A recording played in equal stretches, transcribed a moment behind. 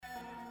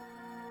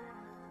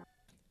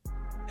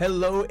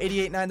Hello,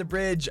 88.9 The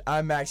Bridge.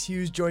 I'm Max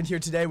Hughes, joined here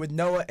today with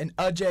Noah and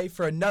Ajay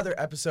for another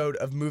episode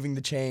of Moving the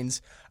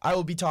Chains. I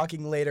will be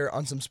talking later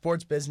on some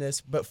sports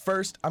business, but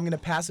first, I'm going to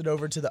pass it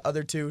over to the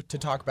other two to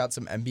talk about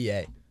some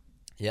NBA.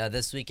 Yeah,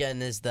 this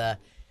weekend is the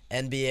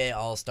NBA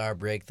All-Star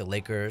break. The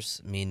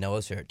Lakers, me and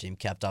Noah's favorite team,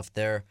 capped off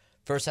their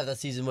first half of the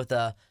season with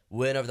a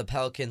win over the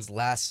Pelicans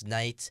last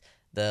night.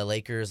 The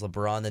Lakers,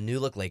 LeBron, the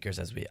new-look Lakers,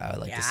 as I would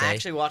like to say. I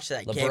actually watched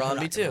that game. LeBron,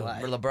 me too.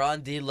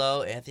 LeBron,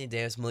 D-Lo, Anthony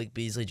Davis, Malik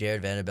Beasley,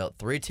 Jared Vanderbilt.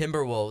 3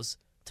 Timberwolves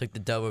took the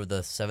dub over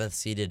the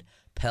 7th-seeded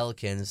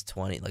Pelicans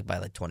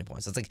by 20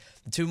 points. That's like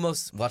the two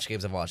most watched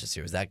games I've watched this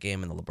year was that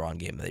game and the LeBron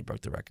game that they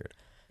broke the record.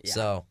 Yeah,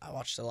 so I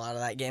watched a lot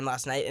of that game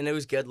last night, and it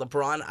was good.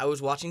 LeBron, I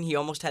was watching, he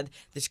almost had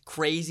this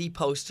crazy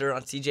poster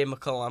on C.J.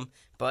 McCollum,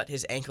 but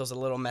his ankle's a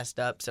little messed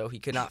up, so he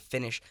could not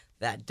finish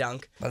that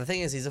dunk. But the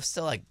thing is, he's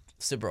still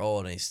super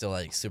old, and he's still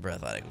super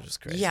athletic, which is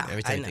crazy. Yeah,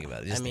 every time you think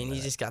about it.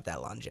 He just got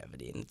that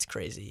longevity, and it's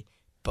crazy.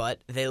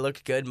 But they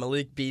looked good.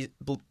 Malik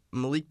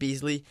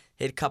Beasley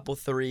hit a couple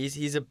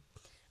threes.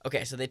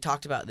 Okay. So they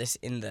talked about this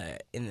in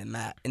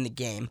the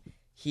game.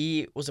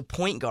 He was a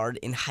point guard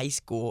in high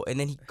school, and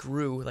then he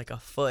grew like a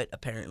foot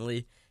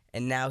apparently,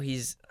 and now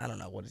he's I don't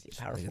know what is he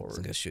power forward?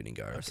 Like a shooting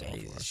guard or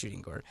something. He's a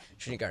shooting guard,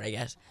 I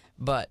guess.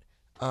 But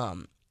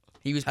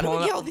he was. How do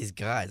we get all these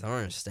guys? I don't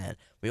understand.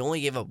 We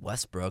only gave up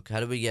Westbrook. How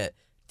did we get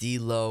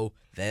D-Lo,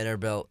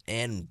 Vanderbilt,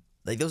 and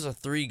those are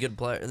 3 good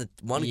players,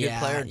 one good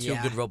player and 2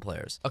 good role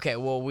players. Okay,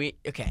 well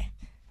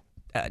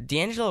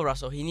D'Angelo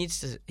Russell, he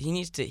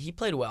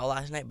played well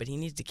last night, but he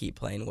needs to keep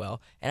playing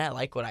well. And I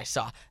like what I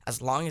saw.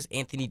 As long as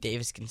Anthony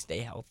Davis can stay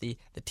healthy,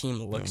 the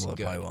team looks good.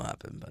 It probably won't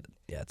happen, but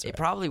yeah, it's all right. It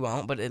probably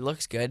won't, but it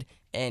looks good.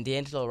 And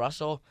D'Angelo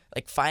Russell,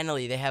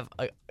 finally they have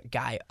a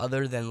guy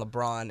other than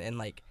LeBron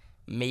and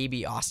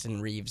maybe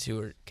Austin Reeves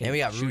and we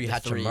got Rui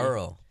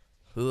Hachimura,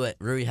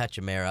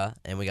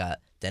 and we got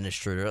Dennis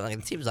Schroeder. The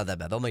team's not that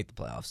bad. They'll make the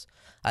playoffs.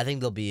 I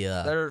think they'll be.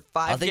 They're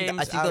 5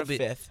 games out of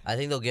 5th. I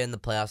think they'll get in the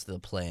playoffs to the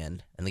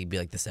play-in, and they could be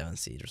the 7th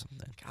seed or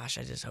something. Gosh,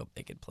 I just hope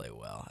they could play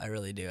well. I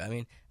really do. I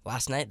mean,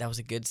 last night that was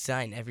a good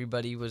sign.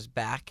 Everybody was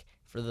back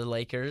for the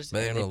Lakers. But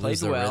they're going to lose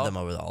their rhythm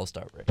over the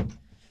All-Star break.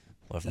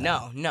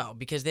 No,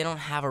 because they don't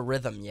have a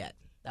rhythm yet.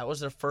 That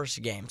was their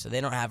first game, so they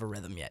don't have a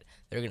rhythm yet.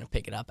 They're going to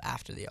pick it up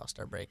after the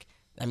All-Star break.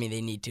 I mean,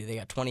 they need to. They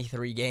got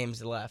 23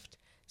 games left,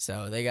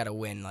 so they got to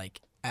win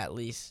at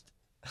least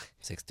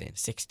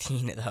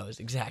 16 of those,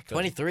 exactly.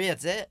 23,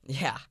 that's it?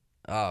 Yeah.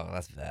 Oh,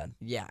 that's bad.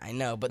 Yeah, I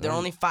know, but they're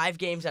only 5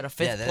 games out of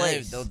 5th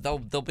place.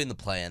 They'll be in the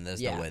play-in.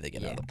 There's no way they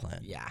get out of the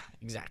play-in. Yeah,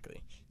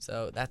 exactly.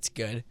 So that's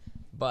good.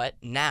 But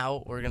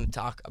now we're going to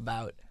talk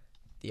about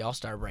the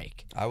All-Star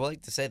break. I would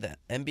like to say that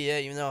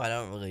NBA, even though I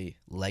don't really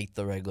like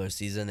the regular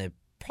season, they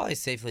probably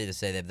safely to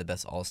say they have the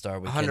best All-Star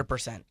weekend.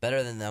 100%.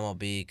 Better than the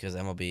MLB, because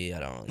MLB,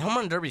 I don't really... Home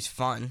Run Derby's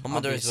fun. Home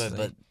Run Derby's fun,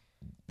 but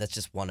that's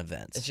just one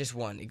event. It's just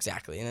one,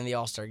 exactly. And then the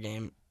All-Star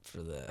game for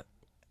the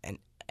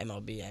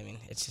MLB, I mean,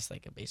 it's just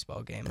like a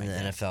baseball game. And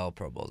the NFL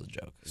Pro Bowl is a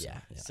joke.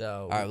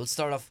 So... All right, let's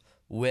start off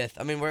with...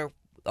 we're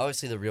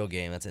obviously the real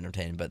game. That's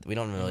entertaining, but we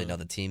don't really know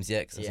the teams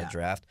yet because it's a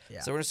draft.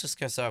 Yeah. So we're just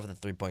going to start off with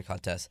the 3-point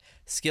contest.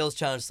 Skills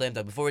Challenge Slam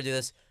Dunk. Before we do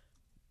this,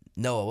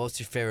 Noah, what's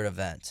your favorite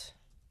event?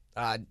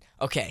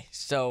 Okay,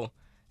 so...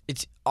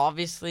 It's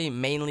obviously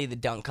mainly the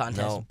dunk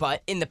contest,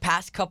 but in the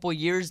past couple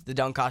years, the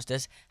dunk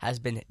contest has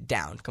been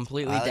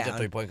completely down. I like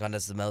the 3-point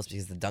contest the most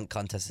because the dunk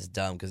contest is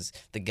dumb because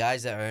the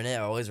guys that are in it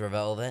are always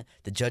irrelevant,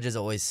 the judges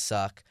always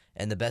suck,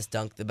 and the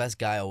best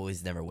guy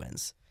always never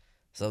wins.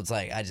 So it's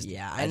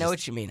I know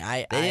what you mean.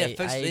 They need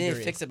to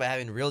fix it by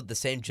having the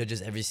same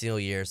judges every single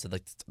year, so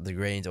the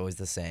grading's always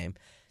the same.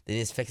 They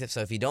need to fix it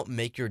so if you don't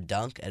make your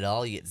dunk at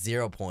all, you get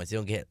 0 points. You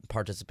don't get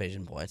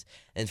participation points.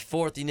 And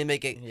 4th, you need to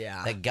make it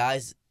that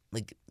guys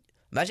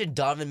imagine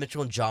Donovan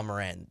Mitchell and John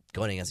Moran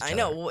going against each other. I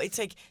know. Well, it's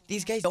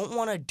these guys don't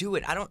want to do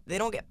it. They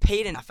don't get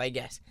paid enough, I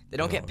guess. They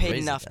don't get paid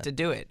enough to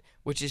do it,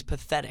 which is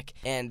pathetic.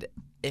 And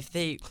I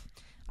think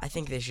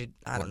they should,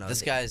 I don't know.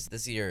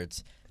 This year,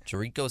 it's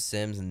Jericho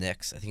Sims,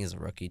 Knicks, I think he's a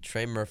rookie,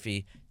 Trey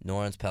Murphy, New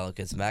Orleans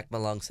Pelicans, Mac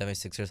Malone,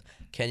 76ers,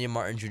 Kenyon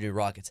Martin Jr.,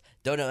 Rockets.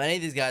 Don't know any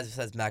of these guys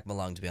besides Mac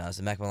Malone, to be honest.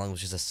 And Mac Malone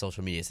was just a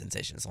social media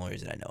sensation. That's the only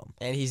reason I know him.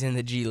 And he's in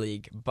the G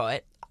League,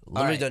 but...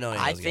 Literally don't know any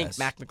of those guys. I think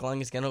Mac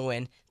McClung is going to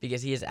win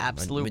because he has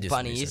absolute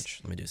bunnies.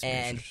 Let me do some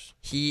research.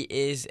 He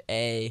is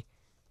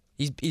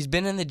he's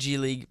been in the G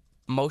League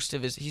most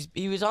of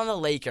he was on the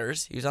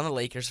Lakers. He was on the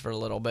Lakers for a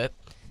little bit,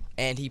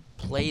 and he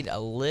played a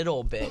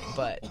little bit,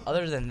 but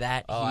other than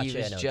that,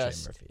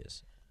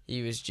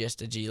 he was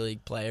just a G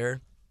League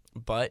player,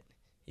 but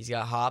he's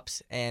got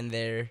hops, and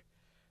they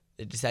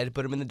decided to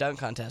put him in the dunk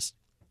contest.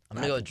 I'm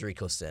going to go with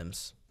Jericho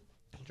Sims.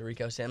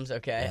 Jericho Sims,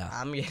 okay. Yeah.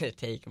 I'm going to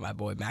take my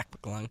boy Mac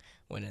McClung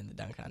winning the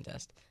dunk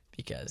contest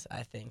because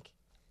I think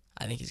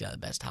he's got the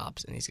best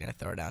hops, and he's going to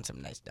throw down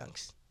some nice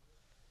dunks.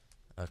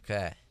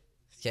 Okay,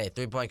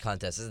 3-point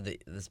contest. This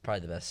is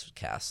probably the best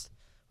cast.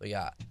 We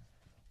got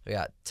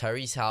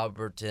Tyrese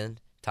Halliburton,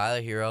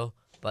 Tyler Hero,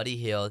 Buddy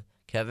Hield,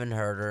 Kevin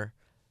Huerter,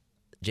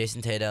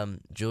 Jason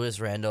Tatum, Julius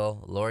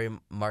Randle, Lauri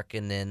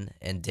Markkanen,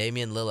 and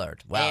Damian Lillard.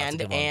 Wow, and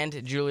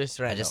Julius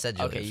Randle. I just said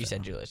Julius. Okay, you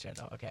said Julius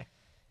Randle. Okay.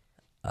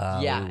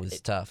 It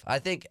was tough. I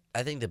think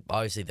that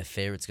obviously the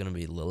favorite's gonna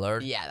be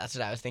Lillard. Yeah, that's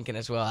what I was thinking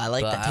as well. I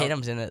like that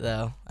Tatum's in it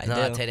though.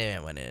 Tatum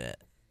ain't winning it.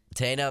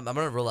 Tatum, I'm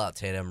gonna rule out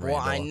Tatum. Randle.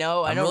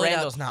 Well, I know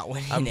Randle's not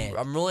winning it.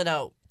 I'm ruling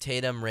out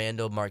Tatum,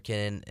 Randle,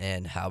 Markkanen,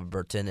 and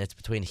Halliburton. It's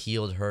between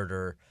Hield,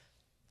 Herter,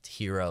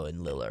 Hero,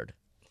 and Lillard.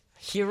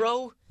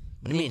 Hero?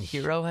 What do you mean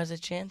Hero has a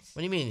chance?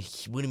 What do you mean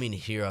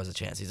Hero has a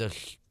chance? He's an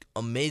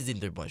amazing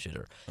 3-point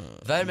shooter.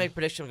 If I had to make a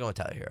prediction, I'm going with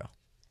Tyler Hero.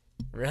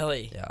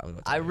 Really? Yeah, I'm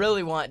going I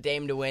really want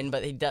Dame to win,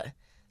 but that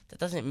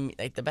doesn't mean,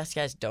 like, the best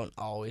guys don't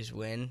always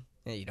win.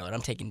 You know what?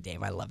 I'm taking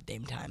Dame. I love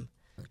Dame time.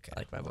 Okay. I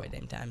like my boy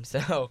Dame time.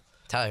 So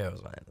Tyler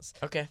Hero's winning this.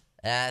 Okay.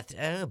 I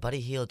don't know. Buddy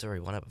Hield's already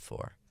won it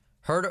before.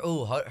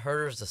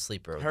 Herter's a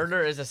sleeper.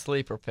 Herter is a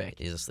sleeper pick.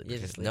 He's a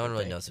sleeper. No one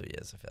really knows who he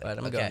is. I feel like.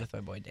 But I'm going with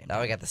my boy Dame.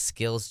 Now we got the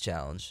skills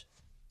challenge.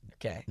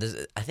 Okay.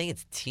 I think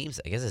it's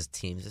teams. I guess it's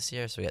teams this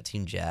year. So we got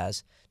Team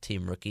Jazz,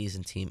 Team Rookies,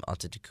 and Team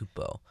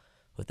Antetokounmpo.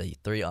 With the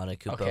 3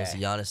 Antetokounmpos,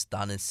 Giannis,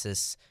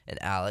 Thanasis,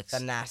 and Alex.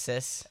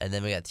 Thanasis. And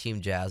then we got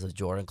Team Jazz with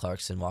Jordan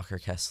Clarkson, Walker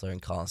Kessler,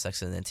 and Colin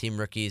Sexton. And then Team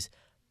Rookies,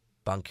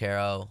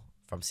 Banchero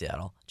from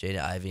Seattle,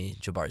 Jaden Ivey,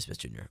 Jabari Smith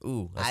Jr.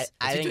 Ooh, I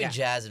think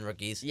Jazz and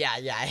Rookies. Yeah,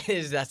 it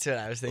is. That's what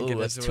I was thinking.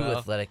 Ooh, that's as too well.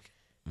 athletic.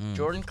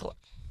 Colin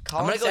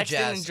I'm Sexton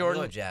Jazz. and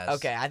Jordan. I'm gonna go Jazz.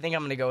 Okay, I think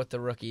I'm gonna go with the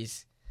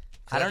Rookies.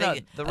 I don't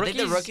think, know. I think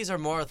the Rookies are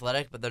more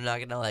athletic, but they're not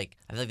gonna I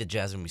feel like the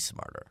Jazz are gonna be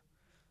smarter.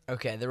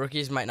 Okay, the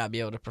Rookies might not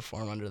be able to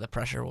perform under the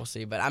pressure. We'll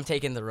see, but I'm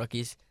taking the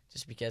Rookies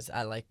just because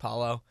I like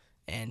Paulo,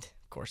 and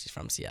of course he's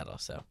from Seattle,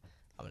 so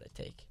I'm gonna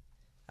take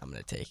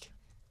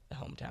the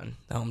hometown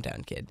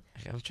kid.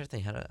 I'm trying to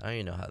think I don't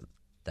even know how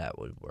that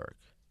would work.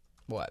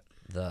 What?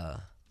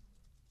 The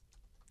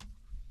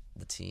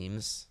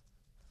teams.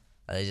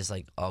 Are they just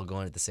all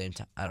going at the same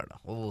time? I don't know.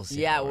 We'll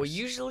see. Yeah, well,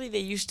 usually they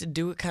used to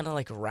do it kind of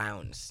like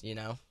rounds, you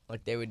know?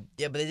 Like they would.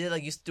 Yeah, but they did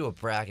used to do a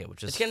bracket,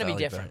 which is. It's gonna be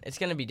different. It's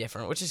gonna be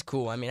different, which is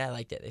cool. I mean, I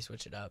liked it. They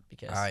switch it up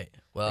because. All right.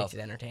 Well, it makes it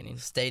entertaining.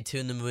 Stay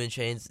tuned to Moving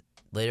Chains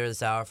later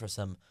this hour for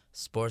some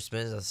sports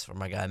business from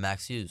my guy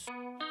Max Hughes.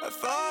 I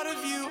thought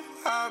of you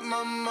at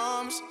my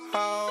mom's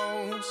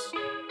house.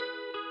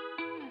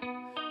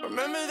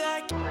 Remember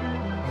that?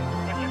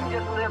 If you could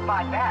just live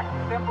by that,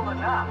 simple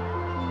enough,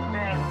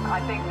 then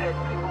I think that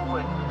people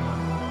would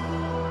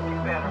be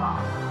better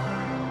off.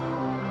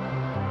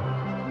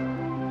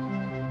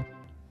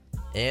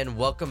 And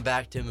welcome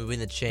back to Moving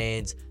the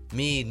Chains.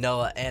 Me,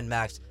 Noah, and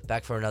Max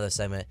back for another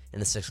segment in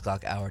the 6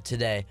 o'clock hour.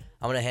 Today,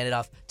 I'm going to hand it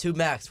off to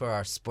Max for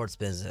our sports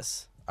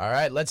business. All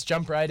right, let's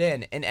jump right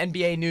in. In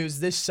NBA news,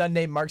 this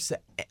Sunday marks the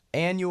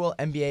annual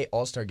NBA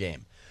All-Star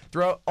Game.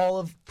 Throughout all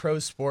of pro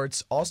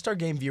sports, All-Star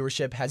Game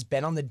viewership has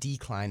been on the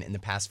decline in the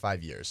past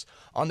 5 years.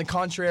 On the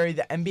contrary,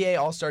 the NBA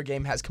All-Star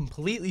Game has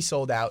completely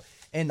sold out,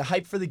 and the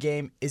hype for the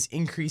game is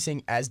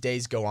increasing as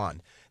days go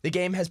on. The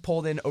game has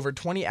pulled in over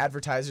 20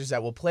 advertisers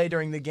that will play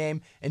during the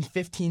game and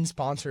 15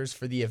 sponsors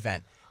for the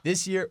event.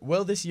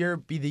 Will this year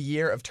be the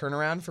year of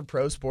turnaround for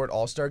pro sport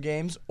All-Star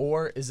Games,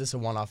 or is this a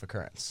one-off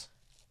occurrence?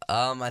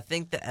 I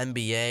think the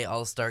NBA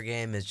All-Star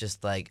Game is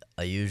just a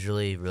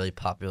usually really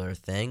popular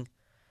thing.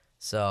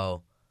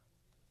 So,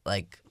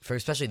 for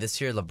especially this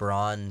year,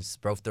 LeBron's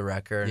broke the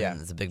record, and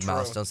it's a big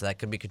milestone, so that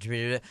could be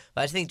contributed to it.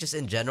 But I think just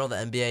in general, the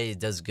NBA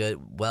does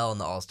well in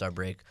the All-Star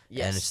break, and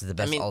it's just the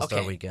best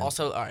All-Star weekend.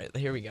 Also, all right,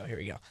 here we go.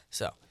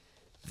 So,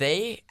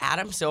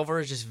 Adam Silver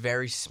is just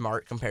very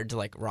smart compared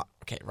to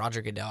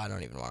Roger Goodell. I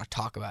don't even want to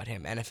talk about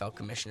him, NFL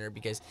commissioner,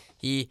 because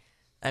the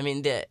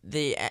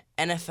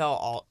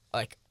NFL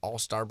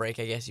All-Star break,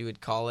 I guess you would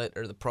call it,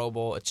 or the Pro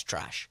Bowl, it's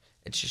trash.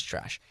 It's just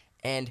trash.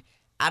 And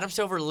Adam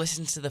Silver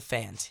listens to the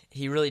fans.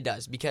 He really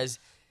does, because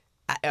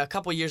a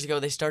couple years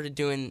ago they started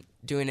doing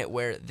it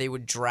where they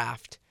would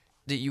draft.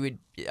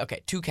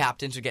 Two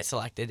captains would get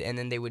selected, and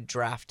then they would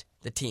draft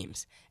the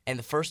teams. And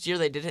the first year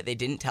they did it, they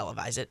didn't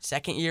televise it.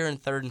 Second year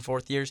and third and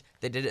fourth years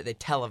they did it, they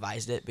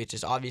televised it, which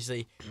is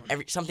obviously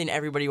something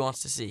everybody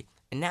wants to see.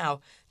 And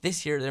now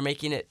this year they're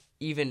making it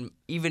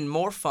even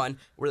more fun,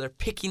 where they're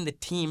picking the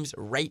teams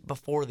right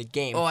before the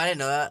game. Oh, I didn't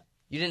know that.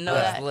 You didn't know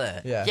that?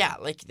 Lit. Yeah,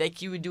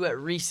 like you would do at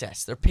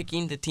recess. They're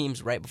picking the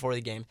teams right before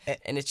the game,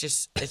 and it's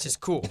just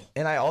cool.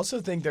 And I also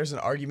think there's an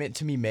argument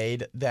to be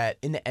made that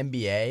in the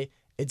NBA,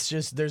 it's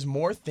just there's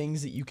more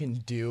things that you can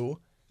do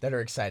that are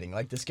exciting,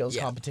 like the skills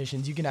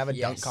competitions. You can have a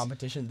dunk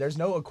competition. There's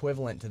no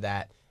equivalent to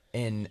that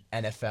in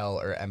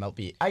NFL or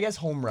MLB. I guess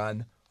home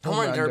run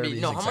derby.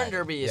 No, home run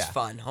derby is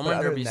fun. Home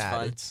run derby is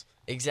fun.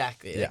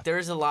 Exactly. Yeah. There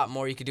is a lot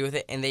more you could do with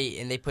it, and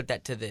they put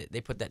that to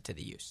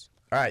the use.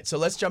 All right, so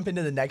let's jump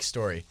into the next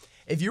story.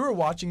 If you were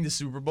watching the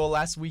Super Bowl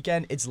last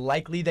weekend, it's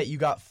likely that you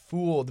got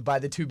fooled by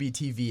the Tubi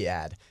TV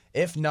ad.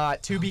 If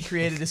not, Tubi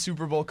created a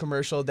Super Bowl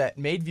commercial that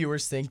made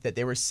viewers think that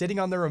they were sitting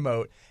on the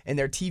remote and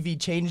their TV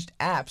changed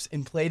apps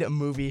and played a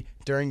movie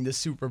during the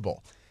Super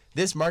Bowl.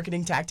 This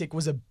marketing tactic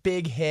was a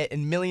big hit,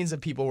 and millions of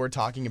people were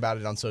talking about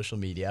it on social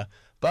media,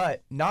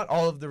 but not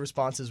all of the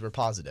responses were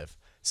positive.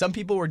 Some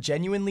people were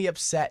genuinely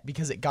upset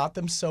because it got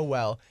them so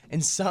well,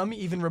 and some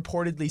even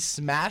reportedly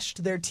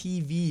smashed their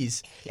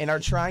TVs and are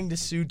trying to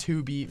sue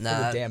Tubi for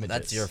the damages.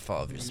 That's your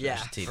fault if you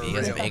smashed the for TV. You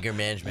got some real. anger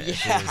management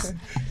Yeah. issues.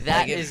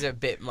 That is a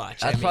bit much.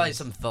 That's probably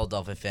some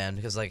Philadelphia fan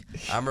because, like,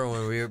 I remember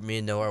when me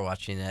and Noah were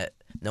watching it,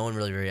 no one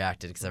really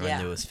reacted because everyone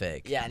knew it was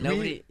fake. Yeah,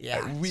 nobody.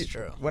 It's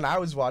true. When I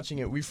was watching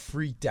it, we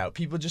freaked out.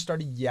 People just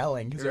started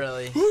yelling.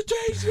 Really? Who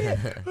changed it?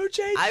 Who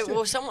changed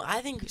it?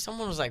 I think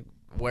someone was like,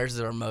 "Where's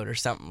the remote?" or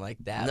something like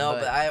that. No,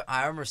 but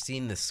I remember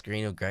seeing the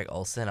screen of Greg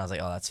Olson. I was like,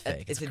 oh, that's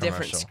fake. It's a commercial.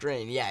 different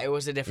screen. Yeah, it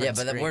was a different. Yeah,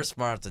 but screen. then we're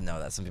smart enough to know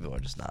that some people are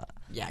just not.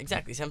 Yeah,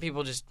 exactly. Some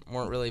people just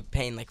weren't really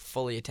paying like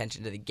fully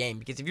attention to the game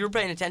because if you were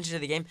paying attention to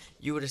the game,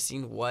 you would have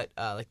seen what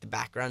like the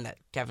background that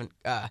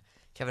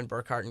Kevin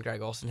Burkhardt and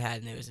Greg Olson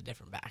had, and it was a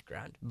different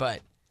background.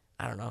 But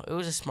I don't know. It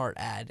was a smart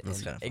ad.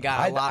 And it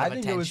got a lot of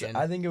attention.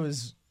 I think it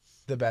was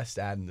the best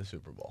ad in the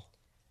Super Bowl.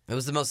 It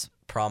was the most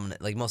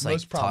prominent, like most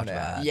prominent talked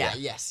about. ad. Yeah.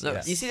 Yes. No,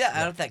 yes. you see that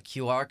ad with that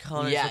QR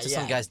code? Yeah, Went to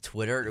some guy's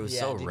Twitter. It was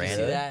so did you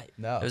random. see that?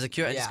 No. It was a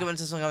QR. I Yeah. just went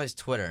to some guy's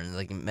Twitter and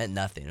like it meant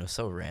nothing. It was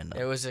so random.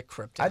 It was a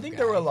crypto. I think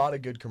there were a lot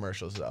of good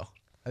commercials though.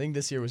 I think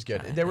this year was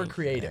good. They were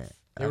creative.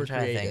 They I'm were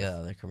trying to think creative. of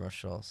other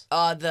commercials.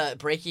 The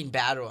Breaking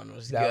Bad one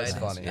was That good. was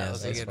funny. That Yeah,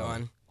 was that a was good funny.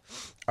 one.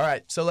 All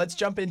right, so let's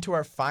jump into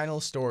our final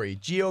story.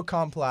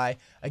 GeoComply,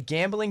 a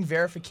gambling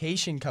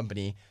verification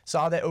company,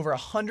 saw that over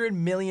 100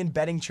 million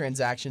betting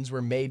transactions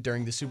were made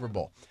during the Super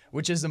Bowl,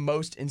 which is the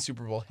most in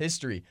Super Bowl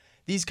history.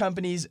 These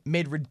companies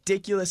made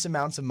ridiculous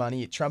amounts of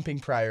money, trumping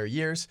prior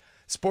years.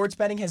 Sports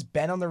betting has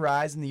been on the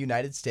rise in the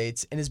United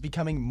States and is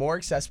becoming more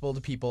accessible to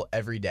people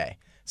every day.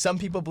 Some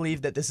people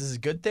believe that this is a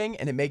good thing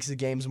and it makes the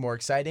games more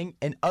exciting,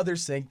 and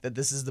others think that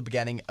this is the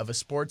beginning of a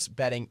sports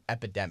betting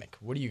epidemic.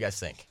 What do you guys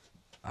think?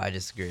 I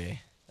disagree.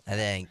 I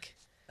think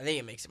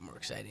it makes it more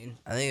exciting.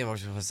 it makes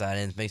more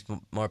exciting. It makes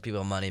more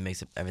people money.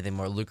 Makes everything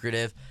more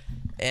lucrative,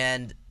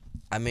 and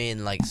I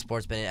mean like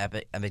sports betting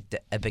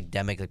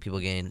epidemic, like people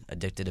getting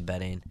addicted to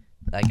betting.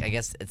 Like I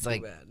guess it's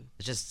like bad.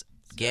 it's just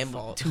their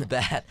gambling. fault. Too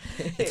bad.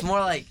 It's more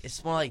like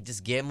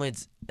just gambling.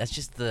 That's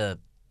just the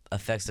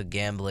effects of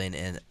gambling,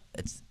 and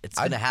it's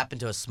gonna happen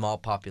to a small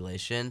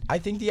population. I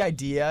think the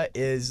idea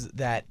is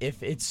that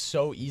if it's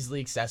so easily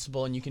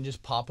accessible and you can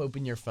just pop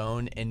open your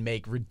phone and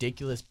make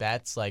ridiculous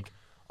bets like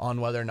on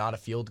whether or not a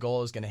field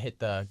goal is going to hit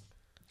the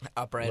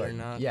Upright or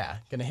not? Yeah,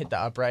 going to hit the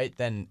upright,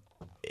 then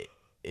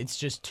it's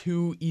just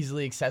too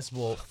easily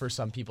accessible for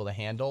some people to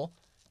handle,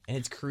 and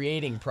it's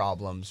creating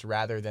problems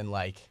rather than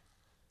like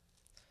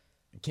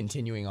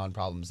continuing on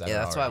problems that are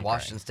That's why already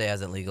Washington State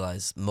hasn't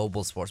legalized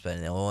mobile sports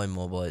betting. They've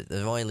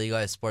only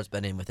legalized sports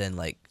betting within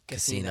like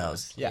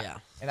casinos. Yeah.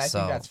 And I So-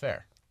 think that's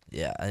fair.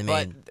 Yeah, I mean,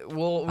 But we I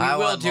will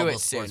want do mobile it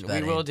soon. sports We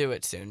betting. will do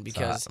it soon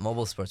because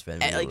mobile sports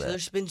betting. and, really like lit.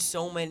 there's been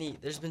so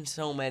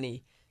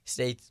many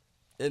states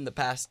in the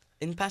past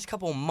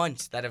couple of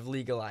months that have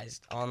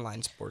legalized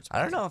online sports.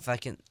 I don't know if I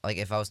can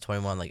if I was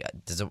 21,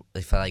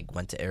 if I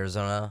went to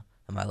Arizona,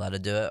 am I allowed to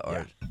do it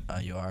or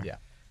you are? Yeah.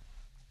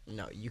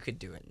 No, you could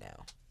do it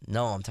now.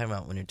 No, I'm talking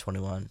about when you're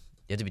 21.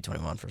 You have to be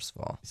 21 first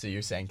of all. So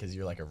you're saying because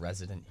you're like a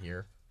resident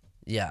here?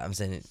 Yeah, I'm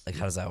saying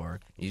how does that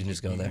work? You can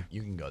just go there.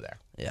 You can go there.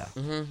 Yeah.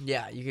 Mm-hmm.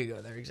 Yeah, you could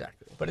go there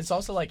exactly. But it's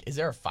also like, is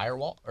there a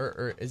firewall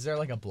or is there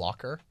like a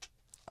blocker?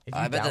 If you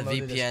I bet the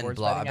downloaded a VPN sports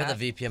block. I betting bet app-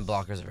 the VPN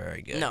blockers are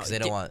very good. No, 'cause they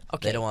don't want.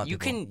 Okay, They don't want. you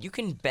people.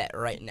 can bet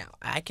right now.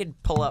 I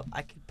could pull up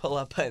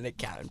an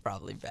account and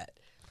probably bet,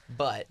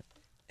 but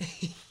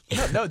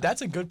No,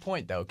 that's a good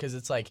point though, because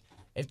it's like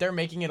if they're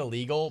making it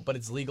illegal, but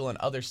it's legal in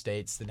other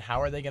states, then how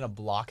are they gonna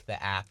block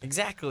the app?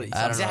 exactly.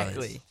 I don't know.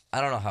 Exactly.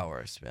 I don't know how it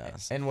works to be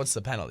honest. And what's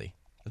the penalty?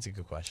 That's a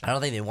good question. I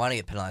don't think they want to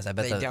get penalized. I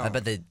bet They I don't.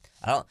 bet they.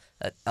 I don't.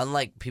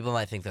 Unlike people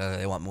might think that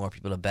they want more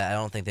people to bet. I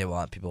don't think they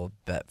want people to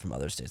bet from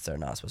other states that are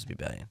not supposed to be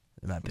betting.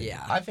 In my opinion.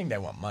 Yeah, I think they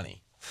want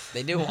money.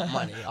 they do want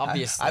money.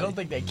 Obviously, I don't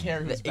think they care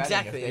who's betting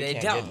exactly. if they,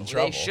 can't don't. get in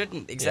trouble. They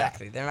shouldn't.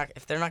 Exactly. They're not.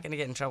 If they're not going to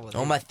get in trouble.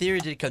 Well, my theory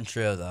did come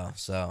true though,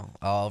 so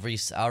I'll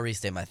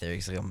restate my theory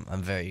because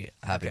I'm very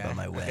happy about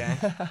my win.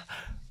 Okay.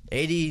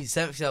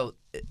 87. So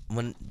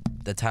when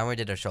the time we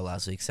did our show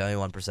last week,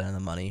 71% of the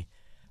money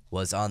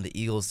was on the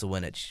Eagles to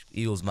win it.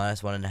 Eagles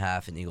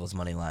 -1.5 and Eagles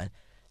money line.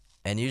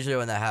 And usually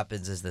when that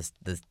happens is this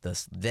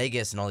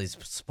Vegas and all these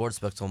sports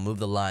books will move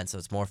the line so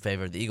it's more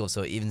favored of the Eagles,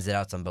 so it evens it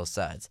out on both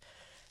sides.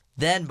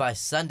 Then by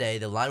Sunday,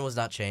 the line was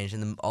not changed,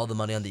 and all the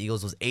money on the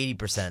Eagles was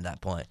 80% at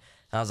that point.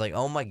 And I was like,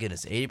 oh my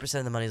goodness, 80%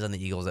 of the money is on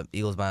the Eagles.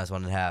 Eagles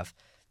 -1.5.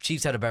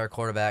 Chiefs had a better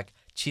quarterback.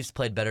 Chiefs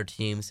played better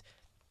teams.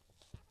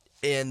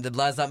 And the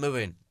line's not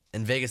moving.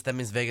 In Vegas, that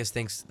means Vegas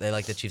thinks they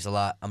like the Chiefs a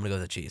lot. I'm going to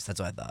go with the Chiefs. That's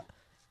what I thought.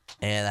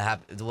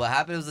 And what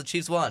happened was the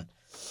Chiefs won.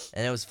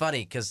 And it was funny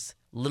because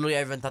literally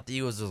everyone thought the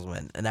Eagles would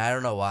win. And I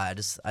don't know why. I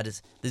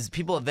just these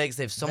people at Vegas,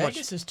 they have so much.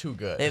 Vegas is too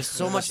good. They have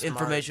so They're much smart.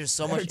 information,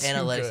 so They're much too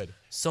analytics, good.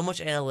 so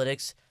much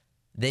analytics.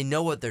 They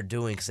know what they're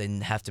doing because they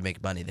have to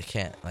make money. They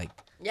can't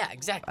Yeah,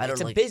 exactly. I don't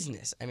It's a like-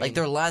 business. I mean,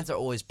 their lines are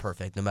always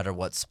perfect no matter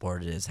what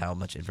sport it is, how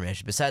much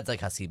information. Besides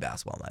Husky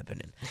basketball, in my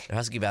opinion, their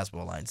Husky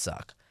basketball lines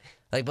suck.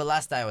 But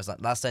last night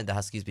the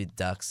Huskies beat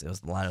Ducks. The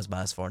line was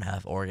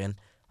 -4.5. Oregon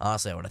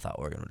Honestly, I would have thought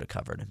Oregon would have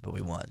covered, but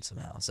we won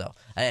somehow. So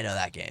I didn't know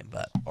that game,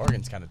 but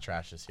Oregon's kind of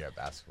trash this year at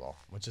basketball,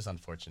 which is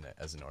unfortunate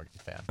as an Oregon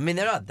fan. I mean,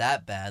 they're not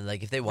that bad.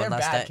 Like if they won They're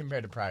last bad night,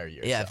 compared to prior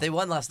years. yeah, so. if they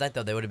won last night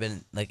though, they would have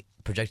been like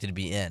projected to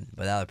be in,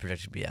 but now they're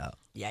projected to be out.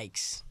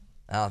 Yikes.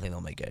 I don't think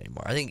they'll make it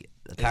anymore. I think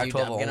the Is Pac-12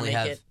 UW will gonna only make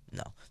have it?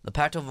 no. The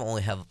Pac-12 will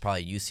only have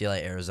probably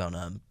UCLA,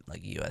 Arizona, and,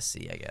 like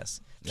USC, I guess,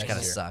 which Next kind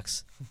of year.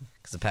 sucks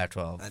because the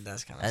Pac-12. That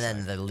does kind of And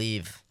then they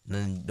leave. And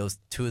then those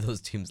two of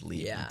those teams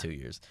leave Yeah. in 2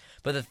 years.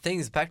 But the thing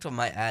is, Pac-12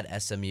 might add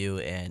SMU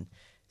and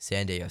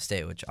San Diego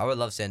State, which I would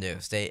love San Diego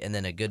State, and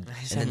then a good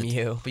and then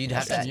SMU. but you'd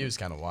have to. SMU is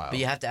kind of wild. But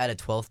you have to add a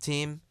 12th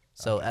team.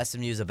 So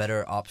SMU is a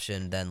better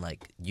option than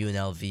like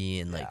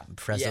UNLV and like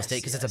Fresno Yes, State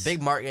because it's yes. a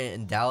big market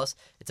in Dallas.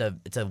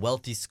 It's a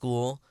wealthy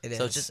school. It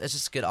so is. it's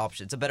just a good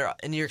option. It's a better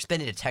and you're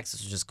expanding to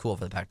Texas, which is cool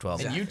for the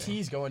Pac-12. And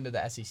UT's going to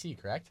the SEC,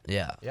 correct?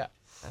 Yeah. Yeah.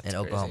 And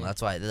Oklahoma.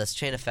 That's why this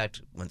chain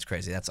effect went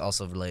crazy. That's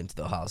also related to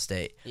the Ohio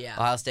State. Yeah.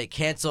 Ohio State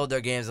canceled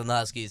their games on the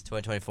Huskies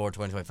 2024,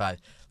 2025,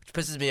 which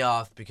pisses me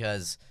off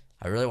because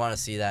I really want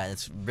to see that. And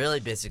it's really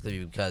basically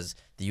because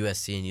the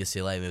USC and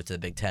UCLA moved to the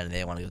Big Ten and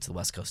they want to go to the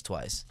West Coast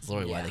twice. It's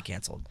literally why Yeah. they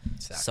canceled.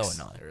 Sucks. So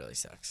annoying. It really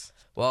sucks.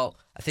 Well,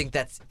 I think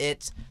that's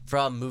it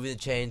from Moving the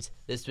Chains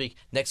this week.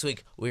 Next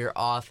week, we are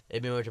off.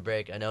 It'll be winter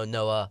break. I know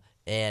Noah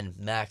and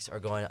Max are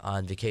going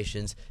on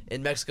vacations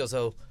in Mexico,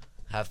 so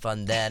have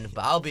fun then.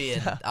 But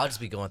I'll just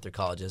be going through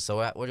colleges. So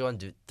what do you want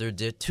to do?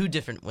 There are two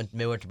different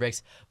winter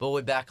breaks, but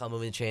we'll be back on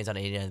Moving the Chains on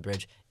 89 The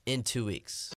Bridge in 2 weeks.